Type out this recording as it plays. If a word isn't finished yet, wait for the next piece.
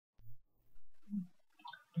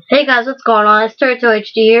Hey guys, what's going on? It's Turtle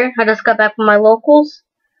HD here. I just got back from my locals,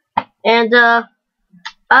 and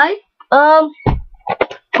I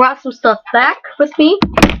brought some stuff back with me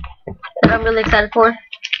that I'm really excited for.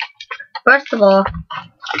 First of all,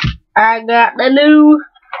 I got the new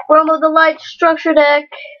Realm of the Light structure deck.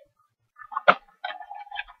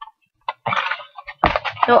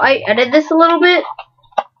 So I edited this a little bit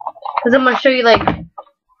because I'm gonna show you like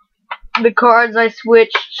the cards I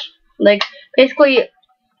switched. Like basically.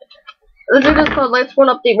 This is just called lightsworn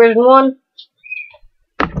update version 1.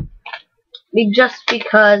 Just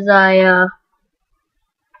because I'm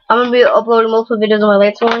gonna be uploading multiple videos on my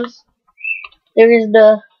lightsworns. There is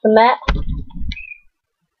the mat.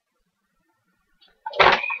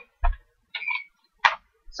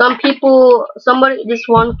 This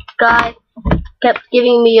one guy kept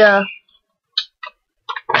giving me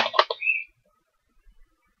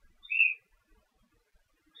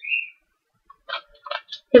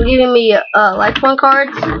lightsworn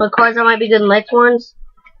cards, but cards that might be good in lightsworns.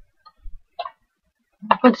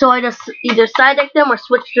 And so I just either side deck them or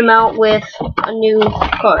switch them out with a new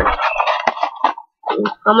card.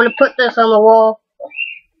 I'm gonna put this on the wall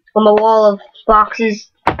of boxes.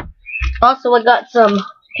 Also, I got some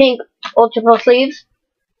pink Ultra Pro sleeves.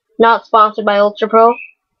 Not sponsored by Ultra Pro.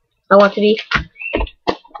 I want to be.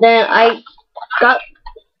 Then I got.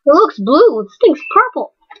 It looks blue. This thing's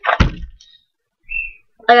purple.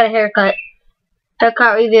 I got a haircut.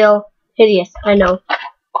 Haircut reveal. Hideous. I know.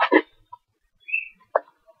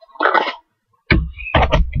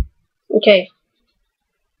 Okay.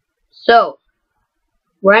 So,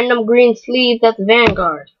 random green sleeve. That's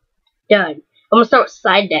Vanguard. Done. I'm gonna start with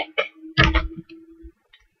side deck.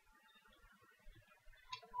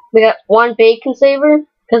 We got one Bacon Saver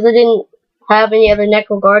because I didn't have any other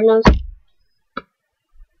Necro Gardeners.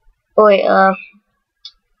 Oh wait,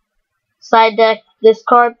 side deck this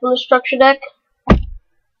card from the structure deck.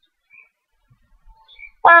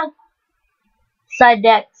 Side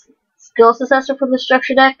deck Skill Successor from the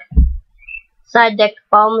structure deck. Side deck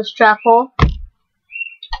Bottomless Trap Hole.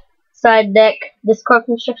 Side deck this card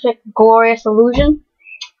from the structure deck, Glorious Illusion.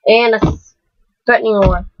 And a Threatening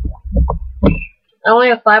Roar. I only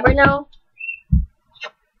have 5 right now.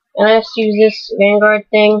 And I just use this Vanguard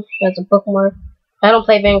thing as a bookmark. I don't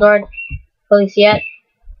play Vanguard, at least yet.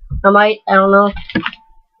 I might, I don't know.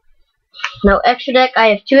 Now, extra deck. I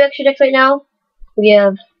have 2 extra decks right now. We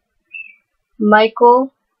have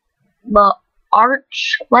Michael, the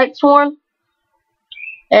Arch lightsworn.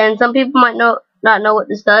 And some people might not know what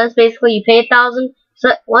this does. Basically, you pay 1,000.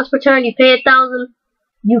 So once per turn, you pay 1,000.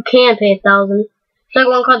 You can pay 1,000.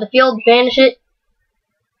 Second one card the field, banish it.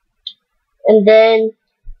 And then,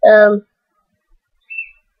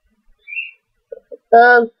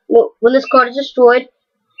 when this card is destroyed,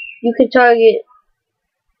 you can target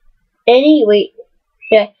you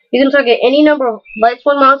can target any number of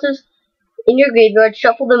lightsworn monsters in your graveyard,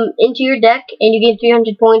 shuffle them into your deck, and you gain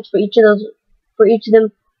 300 points for each of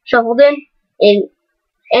them shuffled in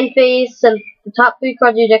end phase. Send the top 3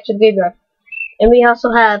 cards of your deck to the graveyard. And we also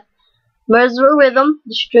have Merzer Rhythm,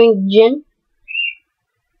 the String Djinn.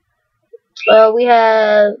 We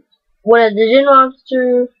have one of the Djinn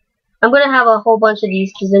monsters. I'm gonna have a whole bunch of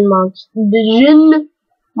these Djinn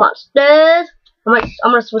monsters. I'm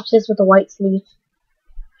gonna switch this with a white sleeve.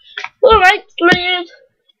 Alright, sleeve.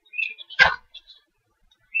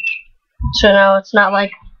 So now it's not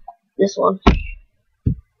like this one.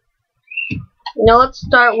 Now let's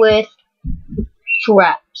start with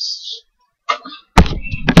traps.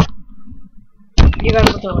 You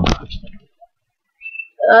gotta look at my cards.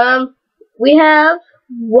 We have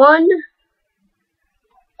one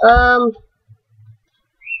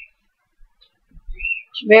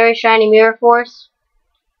very shiny Mirror Force.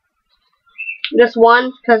 Just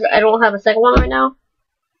one, because I don't have a second one right now.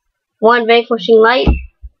 One Vanquishing Light.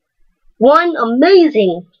 One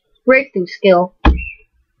amazing Breakthrough Skill.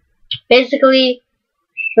 Basically,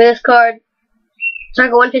 for this card,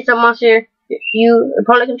 target one face-up monster your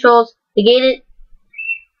opponent controls, negate it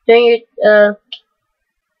during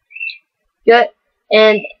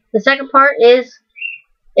and the second part is,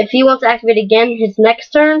 if he wants to activate again his next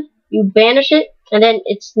turn, you banish it, and then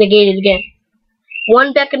it's negated again.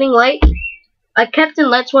 One Beckoning Light. I kept in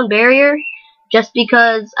lightsworn Barrier, just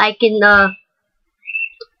because I can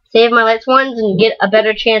save my lightsworns and get a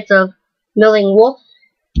better chance of milling Wolf.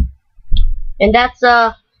 And that's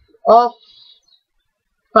all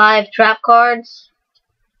 5 trap cards.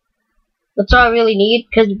 That's all I really need,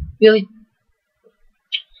 because really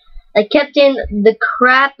I kept in the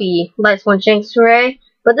crappy lightsworn Sanctuary,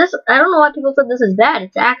 but this, I don't know why people said this is bad.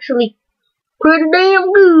 It's actually pretty damn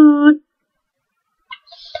good.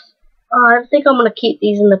 I think I'm gonna keep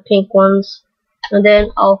these in the pink ones, and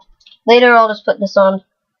then later I'll just put this on.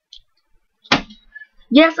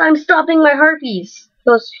 Yes, I'm stopping my herpes.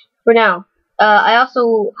 Those for now. I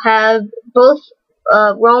also have both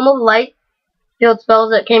Realm of Light field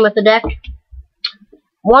spells that came with the deck.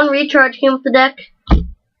 One recharge came with the deck.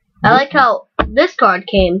 I like how this card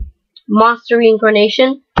came. Monster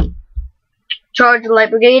Reincarnation. Charge the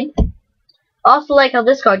Light Brigade. Also like how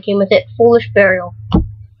this card came with it. Foolish Burial.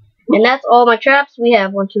 And that's all my traps. We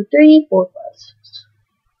have 1, 2, 3, 4, 5, 6.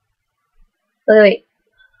 Wait.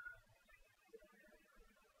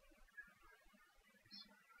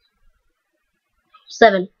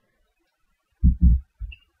 7.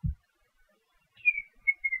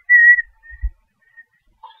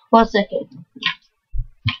 One second.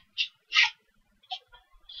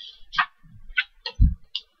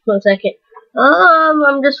 One second.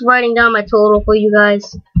 I'm just writing down my total for you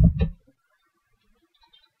guys.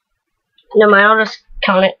 Never mind, I'll just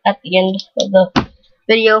count it at the end of the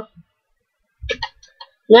video.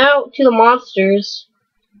 Now to the monsters.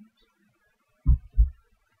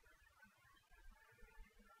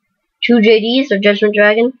 2 JDs or Judgment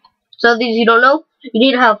Dragon. So these you don't know, you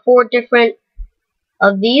need to have 4 different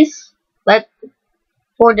of these. Like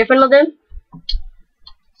 4 different of them.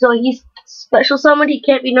 So he's special summoned, he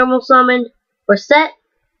can't be normal summoned or set.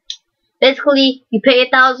 Basically, you pay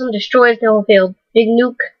 1,000, destroys the whole field. Big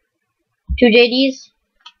nuke. 2 JDs.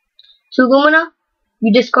 2 Lumina.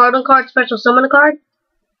 You discard 1 card, special summon a card.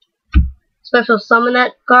 Special summon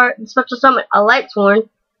that card. Special summon a lightsworn.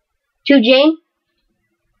 2 Jane.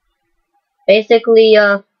 Basically,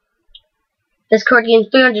 this card gains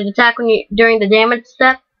 300 attack when during the damage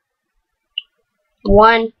step.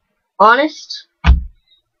 1 Honest.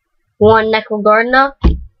 1 Necro Gardener.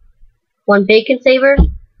 1 Bacon Saver.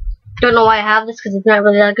 Don't know why I have this because it's not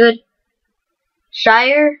really that good.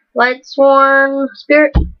 Shire, Lightsworn,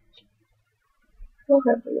 Spirit. Don't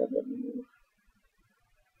have another.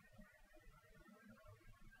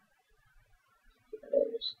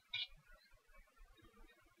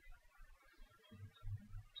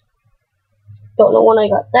 Don't know when I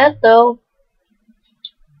got that though.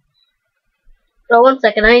 Oh, 1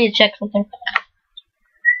 second, I need to check something.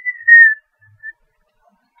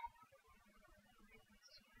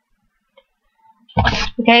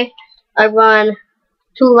 Okay, I run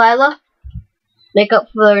 2 Lila. Make up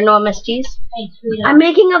for no MSTs. Hey, I'm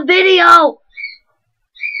making a video!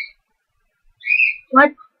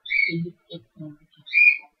 What?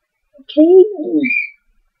 Okay.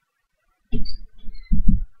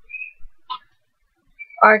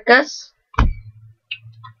 Arcus.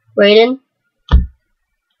 Raiden.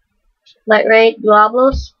 Light Ray,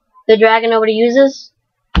 Diablos. The dragon nobody uses.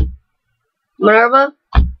 Minerva.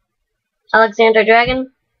 Alexander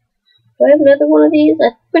Dragon. Do I have another one of these?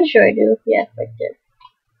 I'm pretty sure I do. Yeah, right there.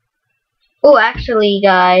 Oh, actually,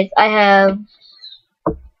 guys, I have.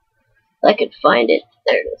 I could find it.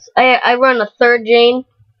 There it is. I run a 3rd Jane.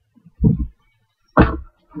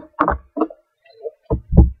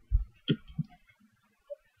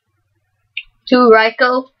 2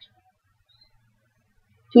 Raikou.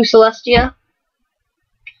 2 Celestia.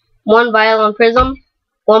 1 Violon Prism.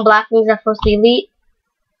 1 Blackwing Zephyros the Elite.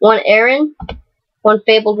 1 Aaron. 1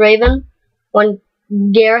 Fabled Raven. 1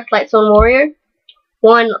 Gareth Lightsworn Warrior.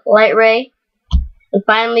 1 Light Ray. And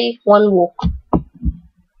finally, 1 Wolf.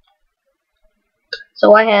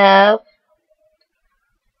 So I have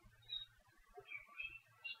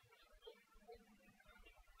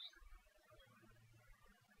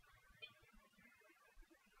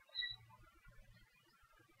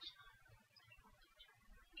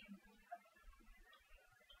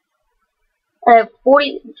I have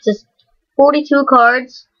 42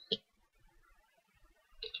 cards.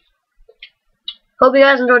 Hope you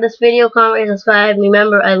guys enjoyed this video. Comment, rate, subscribe.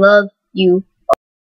 Remember, I love you.